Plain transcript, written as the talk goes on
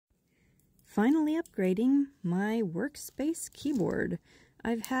finally upgrading my workspace keyboard.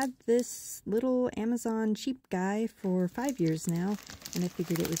 I've had this little Amazon cheap guy for 5 years now, and I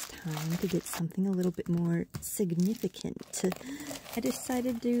figured it was time to get something a little bit more significant. I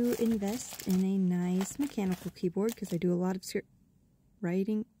decided to invest in a nice mechanical keyboard because I do a lot of script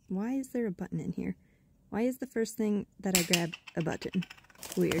writing. Why is there a button in here? Why is the first thing that I grab a button?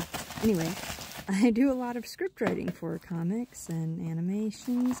 Weird. Anyway, I do a lot of script writing for comics and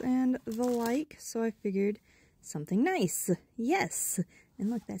animations and the like, so I figured something nice. Yes! And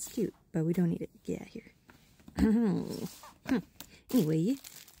look, that's cute, but we don't need it. Get out here. Anyway,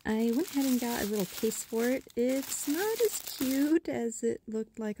 I went ahead and got a little case for it. It's not as cute as it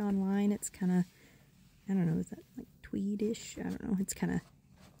looked like online. It's kind of, I don't know, is that like tweedish? I don't know. It's kind of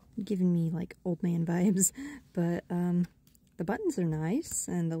giving me like old man vibes, but the buttons are nice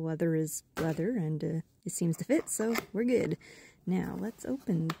and the leather is leather and it seems to fit, so we're good. Now let's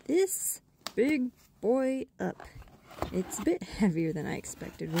open this big boy up. It's a bit heavier than I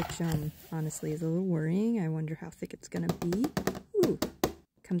expected, which honestly is a little worrying. I wonder how thick it's gonna be. Ooh,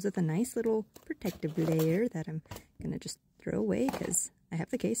 comes with a nice little protective layer that I'm gonna just throw away because I have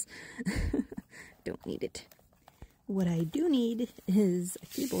the case. Don't need it. What I do need is a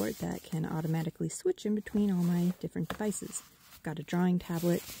keyboard that can automatically switch in between all my different devices. I've got a drawing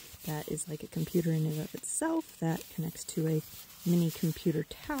tablet that is like a computer in and of itself that connects to a mini computer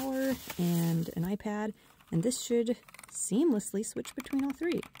tower and an iPad, and this should seamlessly switch between all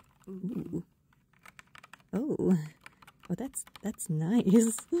three. Ooh. Oh, that's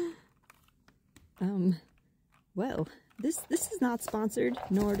nice. Well, this is not sponsored,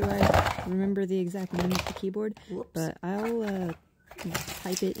 nor do I remember the exact name of the keyboard. Whoops. But I'll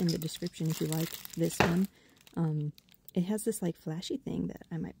type it in the description if you like this one. It has this like flashy thing that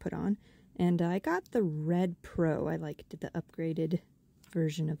I might put on, and I got the Red Pro. I did the upgraded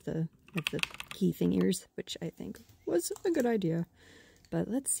version of the key thingies, which I think was a good idea. But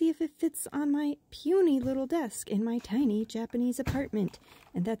let's see if it fits on my puny little desk in my tiny Japanese apartment.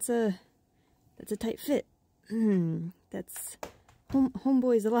 And that's a tight fit. That's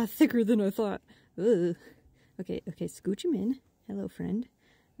homeboy's a lot thicker than I thought. Ugh. Okay, scooch him in. Hello, friend.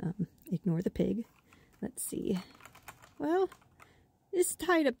 Ignore the pig. Let's see. Well, it's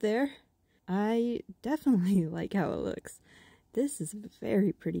tight up there. I definitely like how it looks. This is a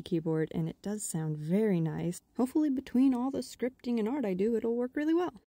very pretty keyboard, and it does sound very nice. Hopefully between all the scripting and art I do, it'll work really well.